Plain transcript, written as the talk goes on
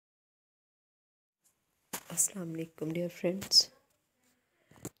Assalamu alaikum dear friends.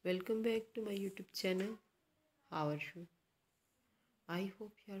 Welcome back to my YouTube channel. How are you? I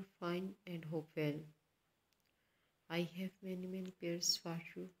hope you are fine and hope well. I have many prayers for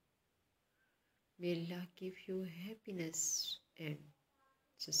you. May Allah give you happiness and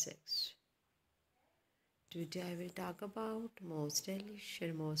success. Today I will talk about most stylish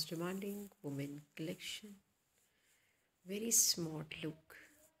and most demanding women collection. Very smart look,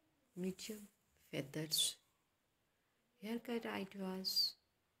 medium feathers, haircut ideas.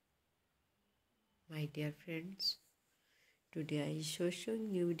 My dear friends, today I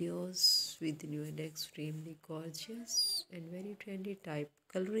showing new videos with new and extremely gorgeous and very trendy type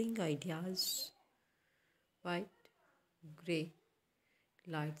coloring ideas. White, grey,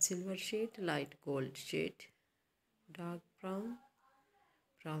 light silver shade, light gold shade, dark brown,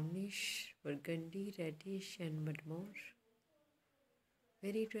 brownish, burgundy, reddish and mud more.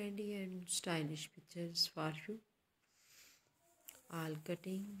 Very trendy and stylish pictures for you. All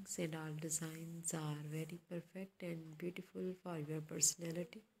cuttings and all designs are very perfect and beautiful for your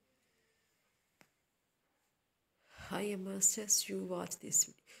personality. I must suggest you watch this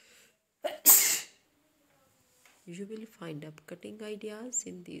video. You will find up cutting ideas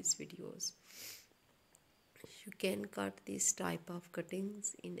in these videos. You can cut this type of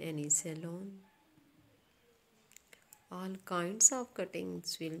cuttings in any salon. All kinds of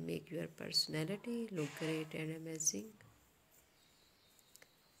cuttings will make your personality look great and amazing.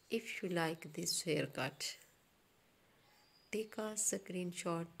 If you like this haircut, take a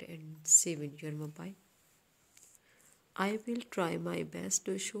screenshot and save in your mobile. I will try my best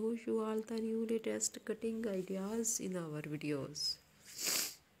to show you all the new latest cutting ideas in our videos.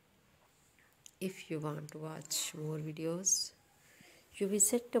 If you want to watch more videos, you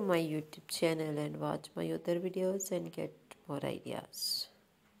visit to my YouTube channel and watch my other videos and get more ideas.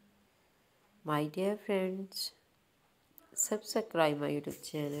 My dear friends, subscribe my YouTube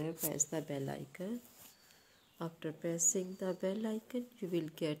channel, press the bell icon. After pressing the bell icon, you will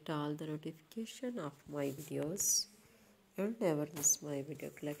get all the notification of my videos and never miss my video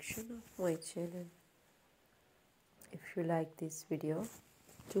collection of my channel. If you like this video,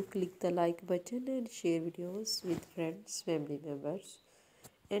 do click the like button and share videos with friends, family members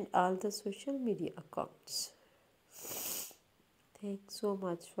and all the social media accounts. Thanks so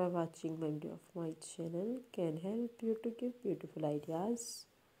much for watching my video of my channel. Can help you to give beautiful ideas.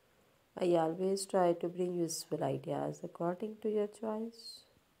 I always try to bring useful ideas according to your choice.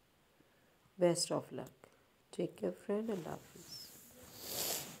 Best of luck. Take care, friend, and love.